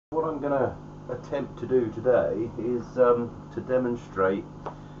what I'm going to attempt to do today is to demonstrate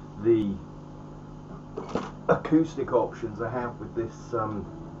the acoustic options I have with this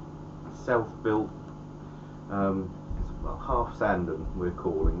self-built well, half Sandon, we're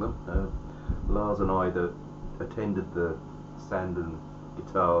calling them. Lars and I that attended the Sandon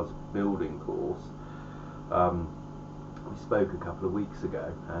Guitars building course, we spoke a couple of weeks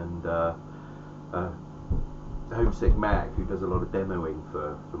ago, and Homesick Mac, who does a lot of demoing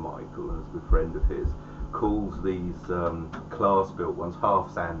for Michael and is a good friend of his, calls these class-built ones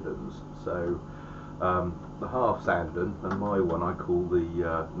half Sandons. So the half Sandon, and my one I call the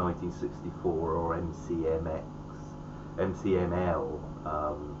 1964 or MCML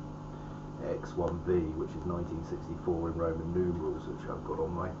X1V, which is 1964 in Roman numerals, which I've got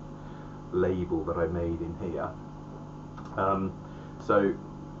on my label that I made in here. So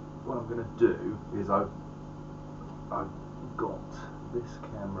what I'm going to do is I've got this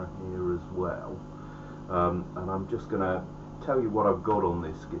camera here as well, and I'm just going to tell you what I've got on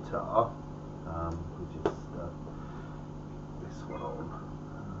this guitar. We just put this one on,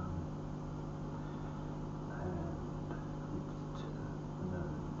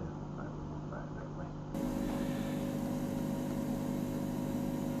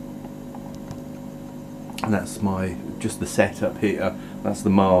 and that's just the setup here. That's the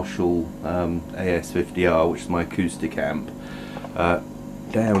Marshall AS50R, which is my acoustic amp.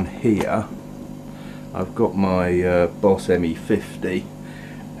 Down here I've got my Boss ME50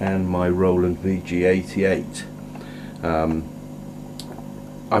 and my Roland VG88.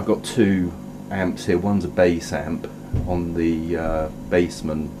 I've got two amps here. One's a bass amp on the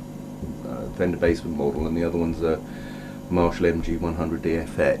Fender Bassman model, and the other one's a Marshall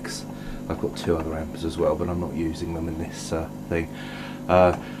MG100DFX. I've got two other amps as well, but I'm not using them in this thing.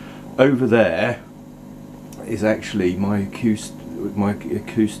 Over there is actually my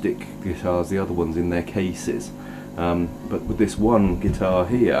acoustic guitars, the other ones in their cases. But with this one guitar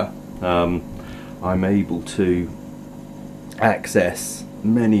here, I'm able to access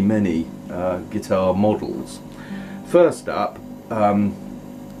many guitar models. First up,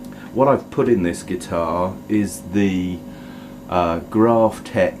 what I've put in this guitar is the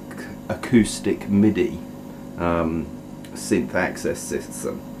Graftech Acoustic Midi synth access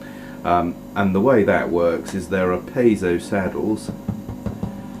system, and the way that works is there are piezo saddles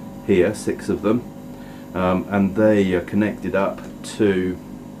here, 6 of them, and they are connected up to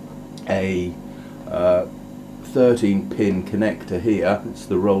a 13-pin connector here. It's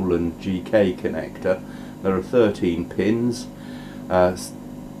the Roland GK connector. There are 13 pins,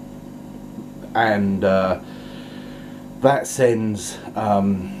 and that sends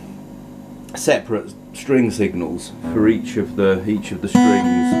separate string signals for each of the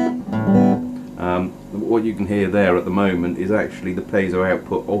strings. What you can hear there at the moment is actually the piezo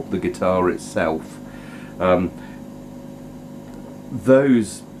output of the guitar itself.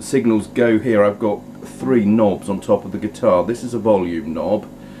 Those signals go here. I've got 3 knobs on top of the guitar. This is a volume knob,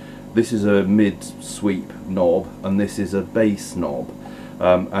 this is a mid sweep knob, and this is a bass knob,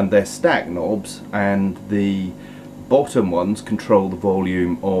 and they're stack knobs, and the bottom ones control the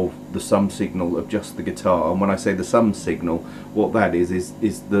volume of the sum signal of just the guitar. And when I say the sum signal, what that is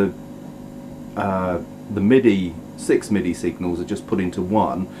the MIDI, 6 MIDI signals are just put into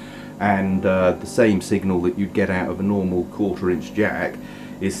one, and the same signal that you'd get out of a normal 1/4-inch jack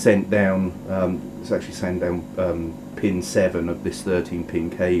is sent down, it's actually sent down pin 7 of this 13-pin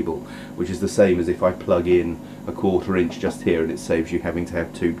cable, which is the same as if I plug in a 1/4-inch just here, and it saves you having to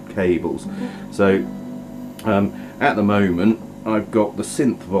have 2 cables. So at the moment I've got the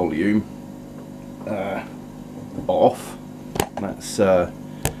synth volume off. That's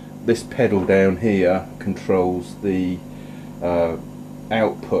this pedal down here controls the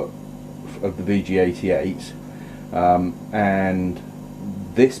output of the VG88, and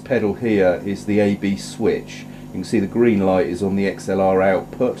this pedal here is the AB switch. You can see the green light is on the XLR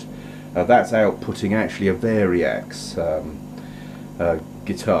output. That's outputting actually a Variax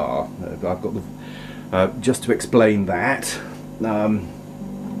guitar. I've got the just to explain that, so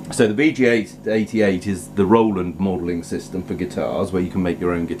the VG88 is the Roland modelling system for guitars, where you can make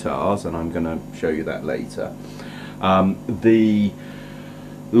your own guitars, and I'm going to show you that later. The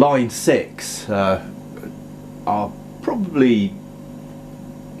Line 6 are probably,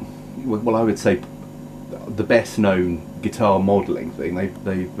 well, I would say the best known guitar modelling thing.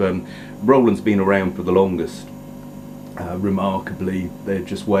 Roland's been around for the longest. Remarkably, they're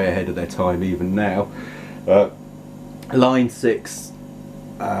just way ahead of their time even now. Line 6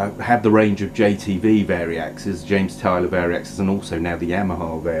 have the range of JTV Variaxes, James Tyler Variaxes, and also now the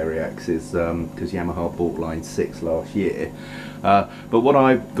Yamaha Variaxes, because Yamaha bought line 6 last year. But what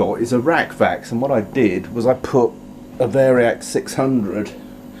I've got is a Rackvax, and what I did was I put a Variax 600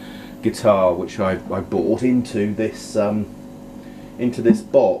 guitar, which I bought, into this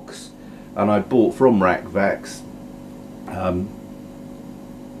box, and I bought from Rackvax.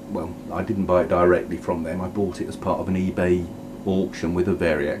 Well, I didn't buy it directly from them. I bought it as part of an eBay auction with a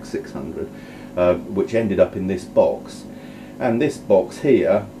Variax 600, which ended up in this box. And this box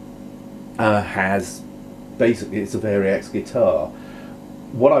here has, basically, it's a Variax guitar.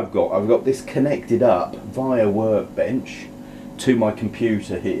 What I've got this connected up via Workbench to my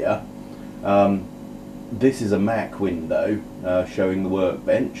computer here. This is a Mac window showing the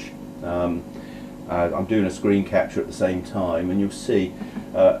Workbench. I'm doing a screen capture at the same time, and you'll see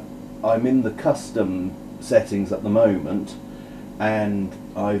I'm in the custom settings at the moment, and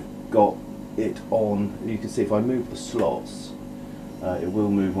I've got it on. You can see if I move the slots, it will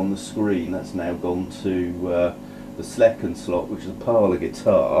move on the screen. That's now gone to the second slot, which is a parlour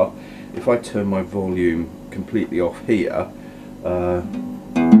guitar. If I turn my volume completely off here,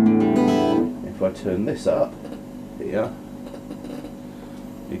 if I turn this up here,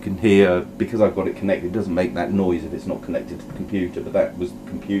 you can hear, because I've got it connected, it doesn't make that noise if it's not connected to the computer, but that was the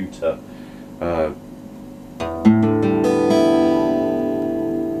computer. There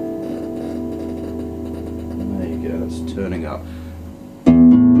you go, that's turning up.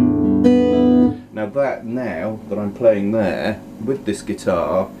 Now that I'm playing there with this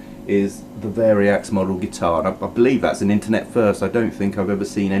guitar is the Variax model guitar, and I believe that's an internet first. I don't think I've ever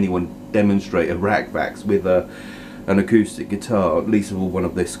seen anyone demonstrate a Rackvax with an acoustic guitar, at least of one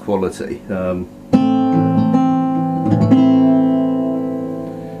of this quality.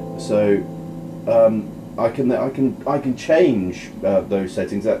 I can change those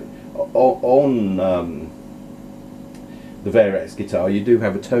settings on the Variax guitar. You do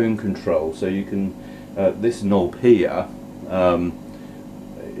have a tone control, so you can this knob here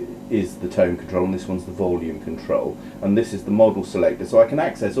is the tone control, and this one's the volume control, and this is the model selector, so I can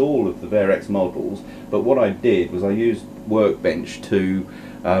access all of the Variax models. But what I did was I used Workbench to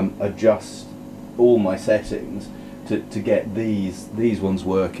adjust all my settings to get these ones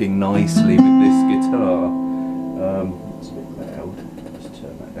working nicely with this guitar. It's a bit loud, let's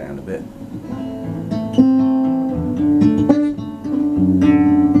turn that down a bit.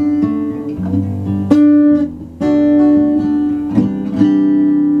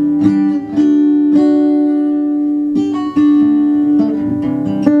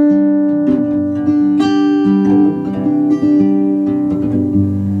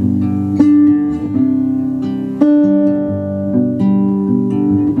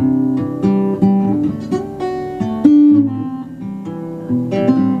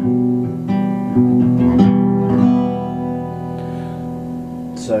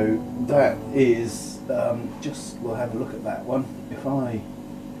 So that is we'll have a look at that one. If I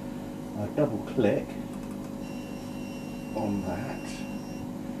double click on that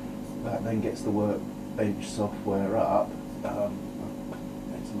then gets the Workbench software up. It's not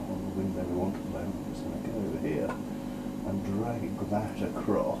on the window we want at the moment. I'm just going to go over here and drag that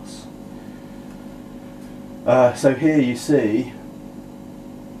across. So here you see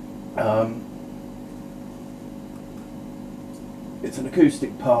it's an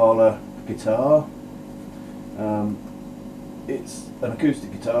acoustic parlour guitar. It's an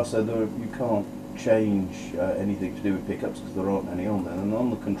acoustic guitar, so you can't change anything to do with pickups because there aren't any on there. And on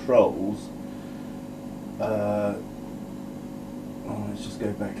the controls, let's just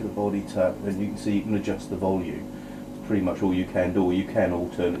go back to the body tab, and you can see you can adjust the volume. It's pretty much all you can do, or you can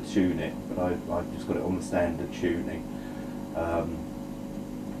alternate tune it, but I've just got it on the standard tuning.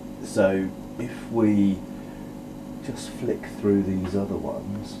 So if we just flick through these other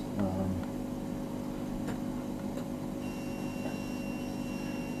ones,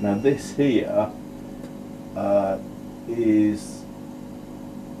 now this here is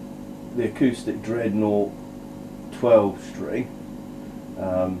the Acoustic Dreadnought 12 string,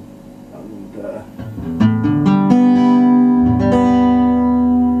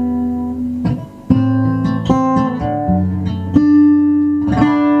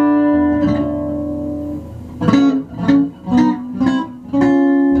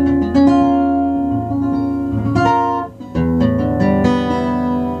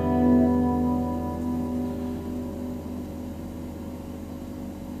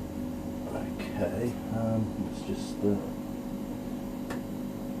 let's just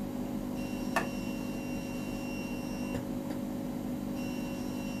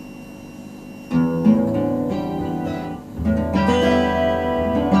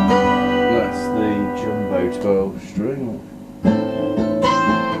string.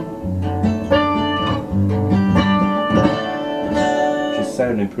 Which is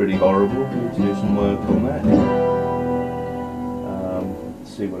sounding pretty horrible. Need to do some work on that.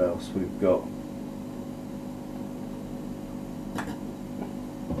 Let's see what else we've got.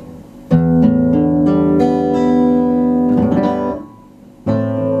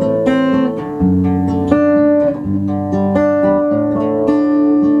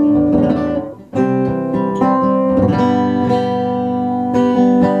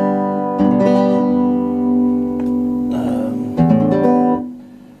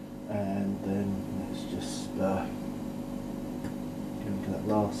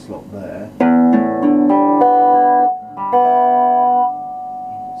 Last slot there. It's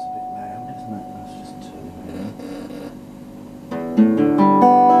a bit loud, isn't it? Let's just turn it down.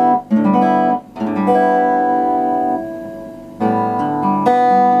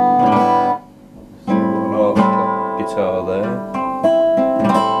 An guitar there.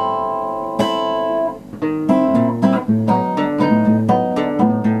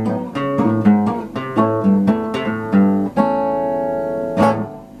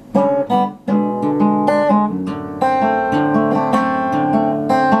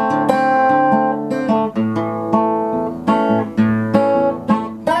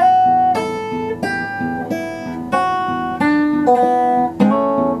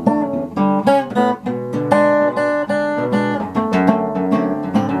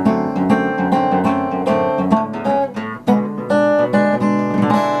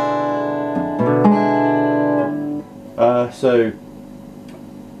 So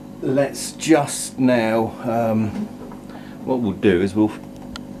let's just now, what we'll do is we'll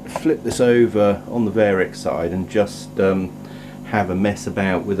flip this over on the Variax side and just have a mess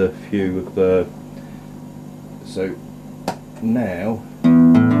about with a few of the, so now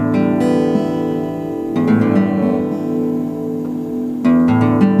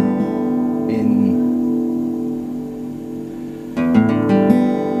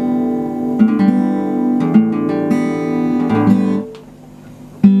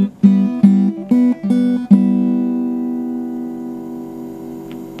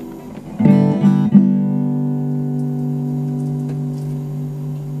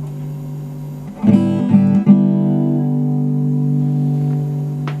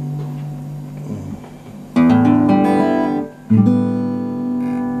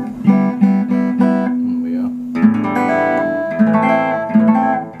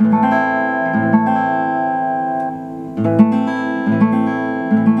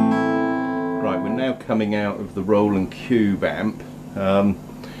coming out of the Roland Cube amp, and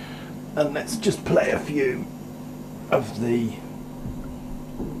let's just play a few of the,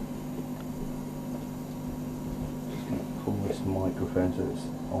 just going to pull this microphone so it's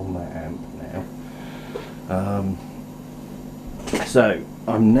on that amp now. So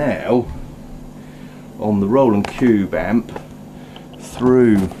I'm now on the Roland Cube amp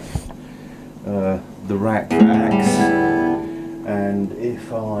through the Rackvax, and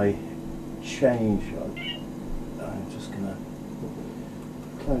if I change, I'm just going to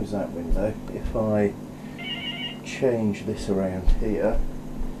close that window. If I change this around here,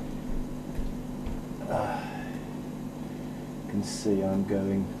 you can see I'm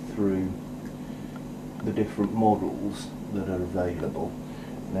going through the different models that are available.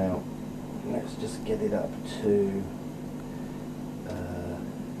 Now let's just get it up to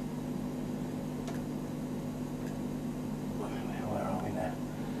where are we now?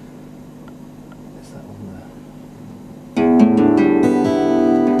 Is that on there?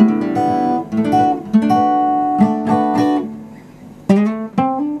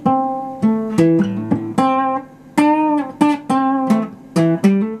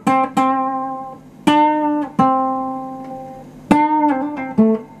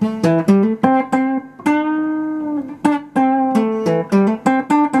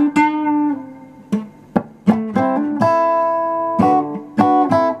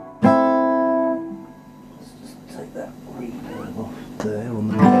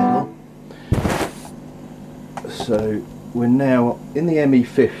 So we're now in the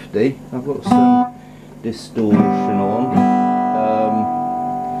ME50. I've got some distortion on.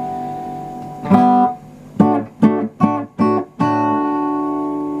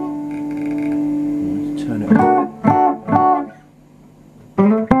 Let's turn it on.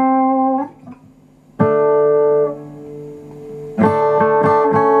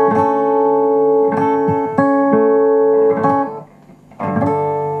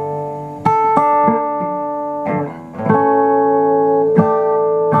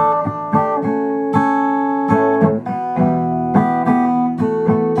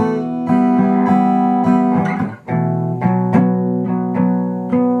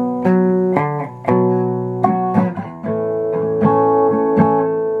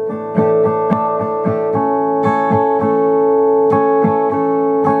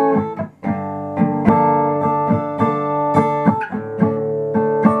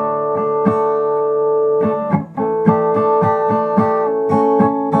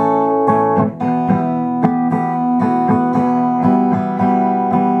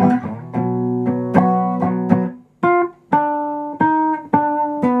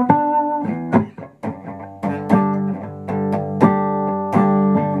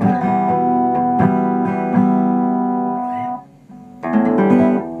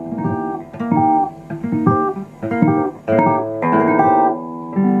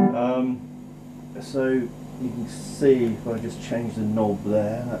 just change the knob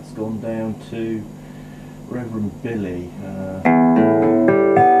there. That's gone down to Reverend Billy.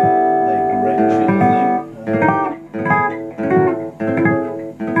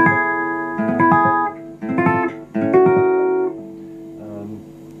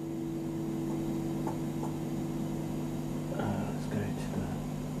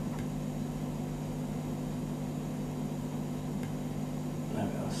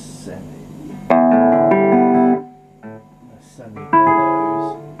 Semi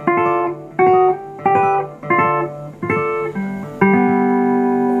hollows. What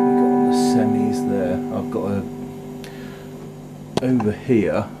have we got on the semis there? I've got over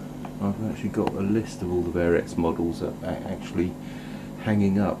here, I've actually got a list of all the Variax models that are actually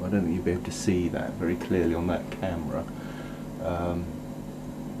hanging up. I don't think you'll be able to see that very clearly on that camera. Then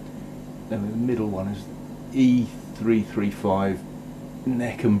the middle one is E335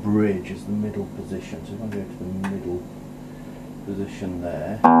 neck and bridge is the middle position. So if I go to the middle position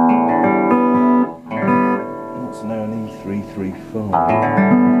there, that's now an E335.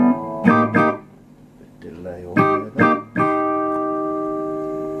 Bit delay on there.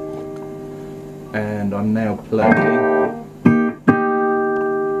 And I'm now playing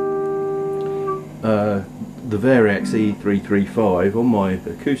the Variax E335 on my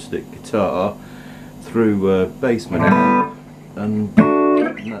acoustic guitar through Basement amp, and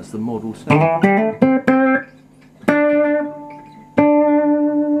that's the model sound.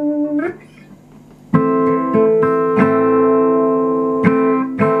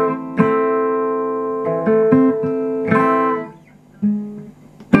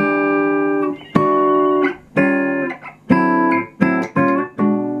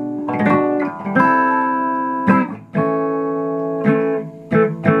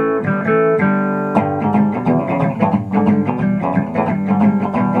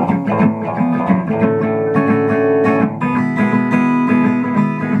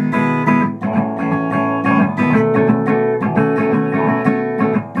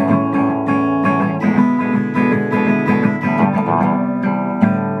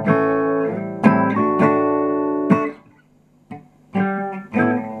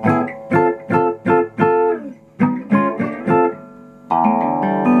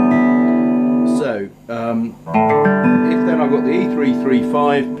 If then I've got the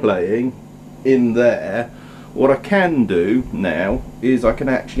E335 playing in there, what I can do now is I can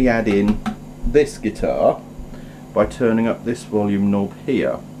actually add in this guitar by turning up this volume knob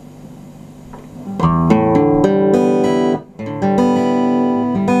here.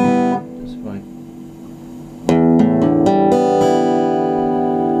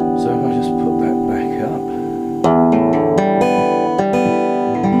 So if I just put that back up,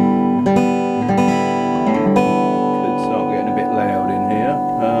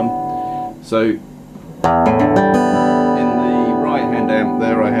 so in the right hand amp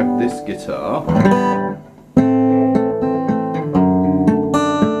there I have this guitar,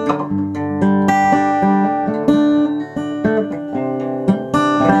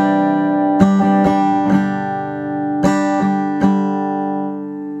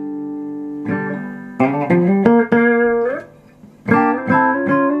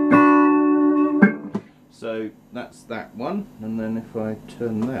 so that's that one, and then if I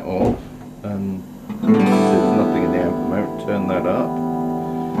turn that off, and there's nothing in the amp at the moment, turn that up,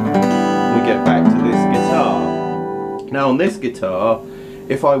 we get back to this guitar. Now on this guitar,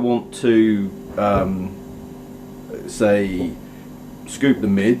 if I want to say scoop the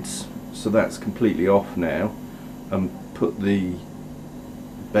mids, so that's completely off now, and put the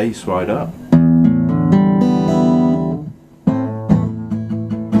bass right up,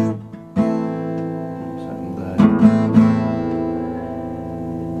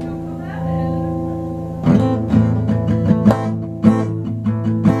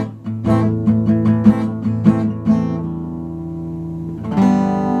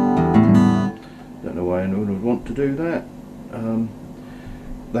 to do that.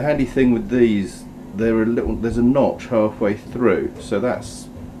 The handy thing with these, there's a notch halfway through, so that's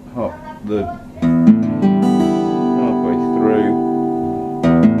halfway through,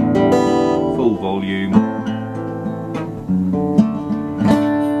 full volume.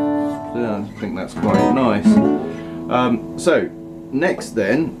 So I think that's quite nice. So next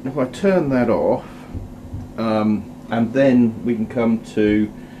then, if I turn that off, and then we can come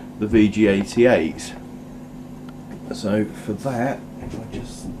to the VG88. So for that, if I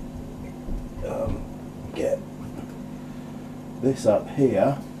just get this up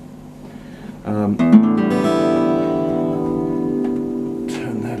here, turn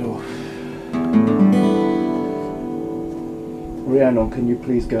that off. Rhiannon, can you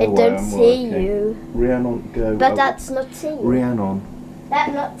please go I away? don't I'm see working. you. Rhiannon, go. But that's not see you. Rhiannon.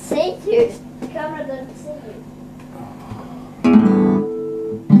 That not see you. The camera don't see you.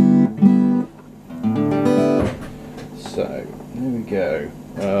 So, there we go.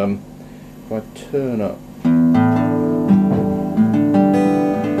 If I turn up.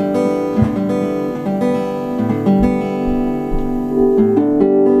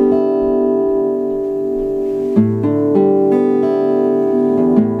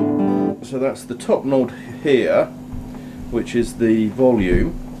 So that's the top knob here, which is the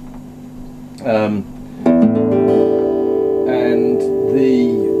volume, and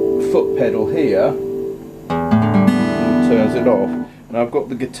the foot pedal here turns it off. And I've got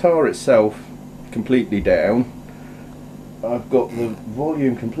the guitar itself completely down. I've got the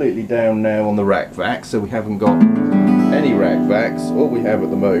volume completely down now on the Rackvax, so we haven't got any Rackvax. All we have at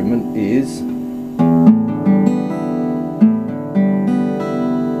the moment is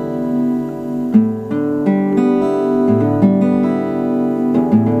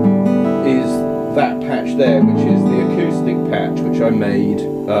that patch there, which is the acoustic patch, which I made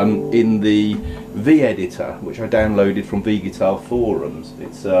in the V editor, which I downloaded from V Guitar forums.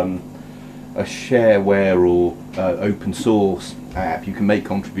 It's a shareware or open source app. You can make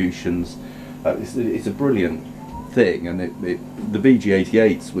contributions. It's a brilliant thing, and the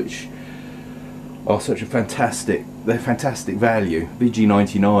VG88s, which are such a fantastic value.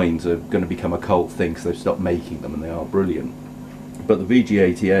 VG99s are going to become a cult thing because they've stopped making them, and they are brilliant. But the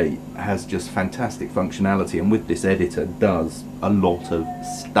VG88 has just fantastic functionality, and with this editor does a lot of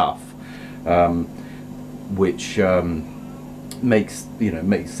stuff, which makes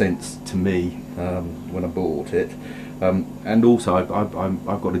sense to me when I bought it. And also I've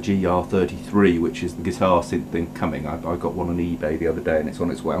got a GR33, which is the guitar synth thing coming. I got one on eBay the other day, and it's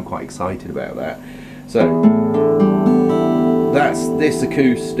on its way. I'm quite excited about that. So that's this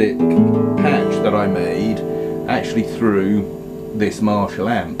acoustic patch that I made actually through this Marshall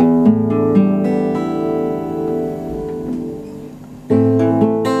amp.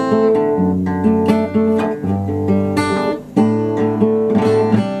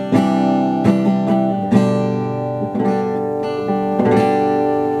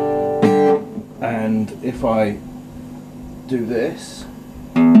 And if I do this,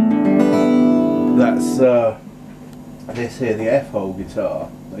 that's this here, the F-hole guitar.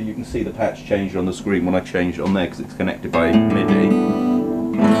 You can see the patch changed on the screen when I changed it on there because it's connected by Midi.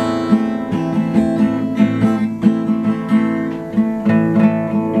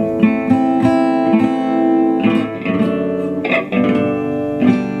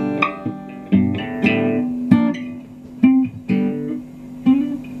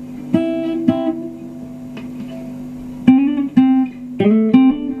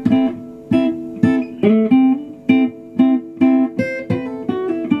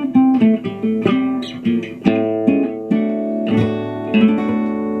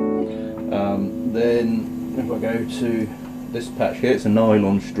 Then if I go to this patch here, it's a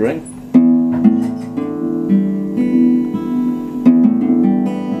nylon string.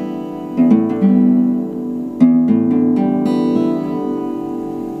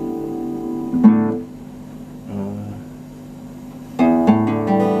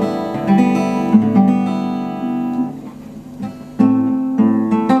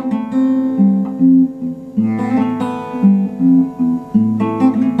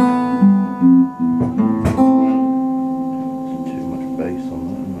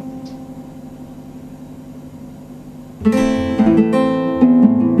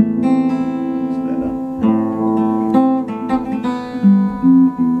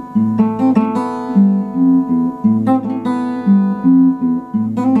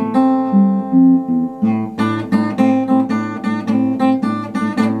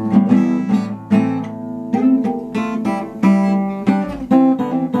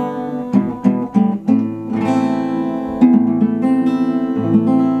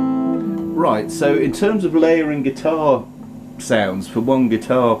 Right, so in terms of layering guitar sounds for one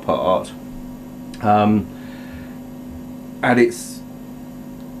guitar part, and it's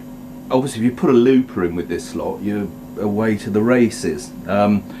obviously if you put a looper in with this slot, you're away to the races.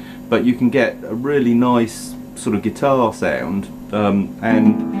 But you can get a really nice sort of guitar sound,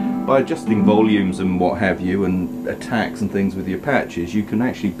 and by adjusting volumes and what have you, and attacks and things with your patches, you can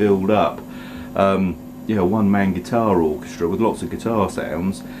actually build up one-man guitar orchestra with lots of guitar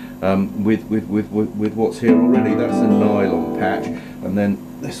sounds. With what's here already. That's a nylon patch, and then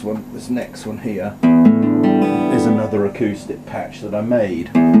this next one here is another acoustic patch that I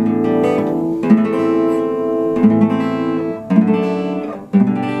made.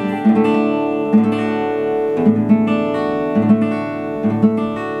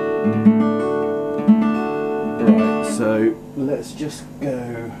 just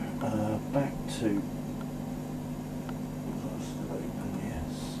go back to. Still open,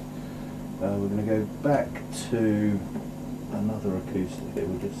 yes. We're going to go back to another acoustic here.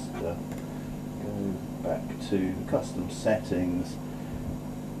 We'll just go back to the custom settings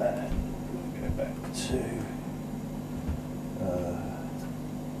and we'll go back to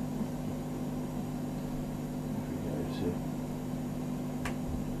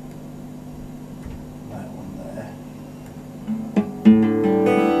that one there.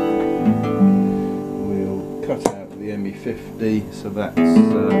 We'll cut out the ME50, so that's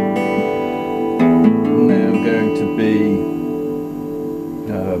now going to be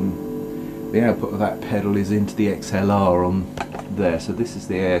the output of that pedal is into the XLR on there, so this is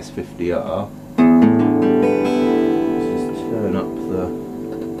the AS50R. Let's just turn up the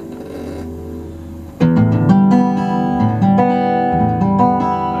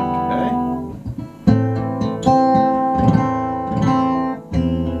okay.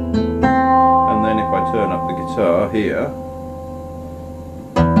 And then if I turn up the guitar here,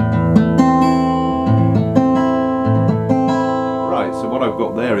 I've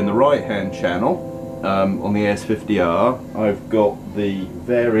got there in the right hand channel on the AS50R, I've got the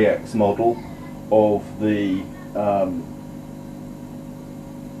Variax model of the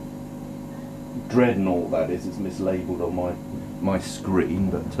Dreadnought, that is. It's mislabeled on my screen,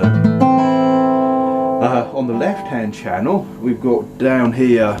 but on the left hand channel we've got down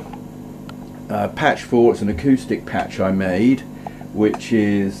here patch 4. It's an acoustic patch I made, which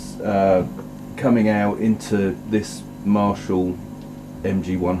is coming out into this Marshall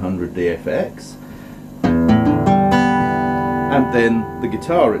MG100 DFX, and then the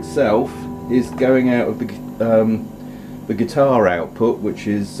guitar itself is going out of the guitar output, which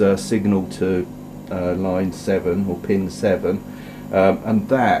is signaled to line 7 or pin 7, and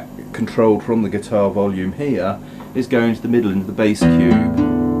that, controlled from the guitar volume here, is going to the middle into the bass cube.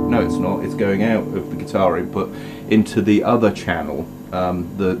 No, it's not. It's going out of the guitar input into the other channel.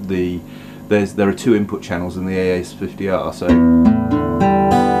 There are 2 input channels in the AS50R, so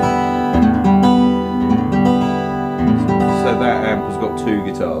that amp has got 2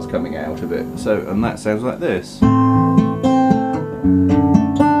 guitars coming out of it. So, and that sounds like this.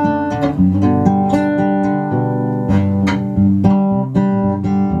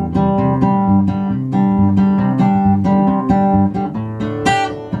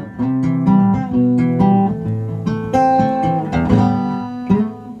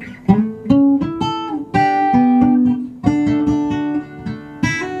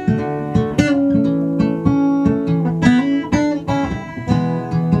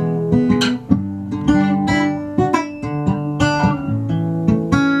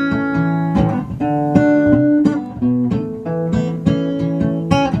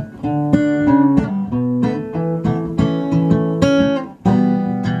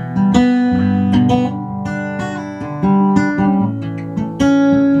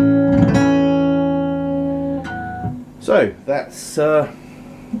 So that's the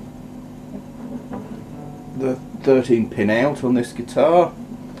 13 pin out on this guitar.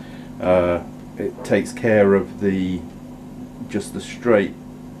 It takes care of just the straight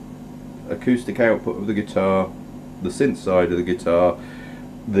acoustic output of the guitar, the synth side of the guitar,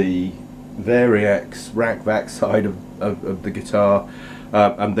 the Variax Rackvax side of the guitar,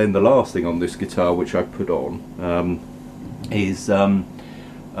 and then the last thing on this guitar which I put on is the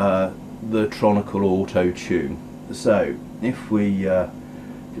Tronical Auto Tune. So if we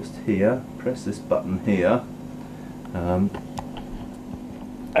just here press this button here, and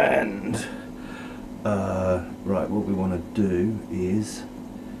right, what we want to do is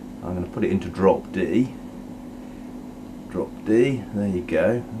I'm going to put it into drop D. Drop D, there you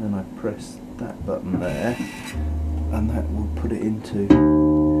go. And then I press that button there, and that will put it into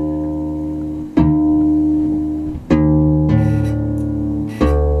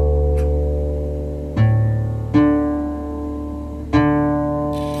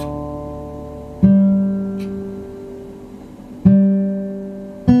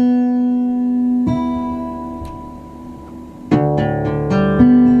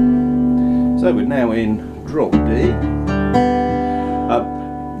so we're now in drop D.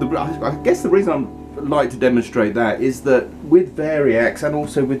 I guess the reason I like to demonstrate that is that with Variax and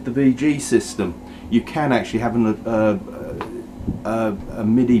also with the VG system, you can actually have a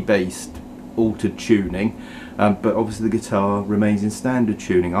MIDI based altered tuning, but obviously the guitar remains in standard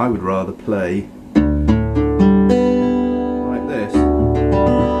tuning. I would rather play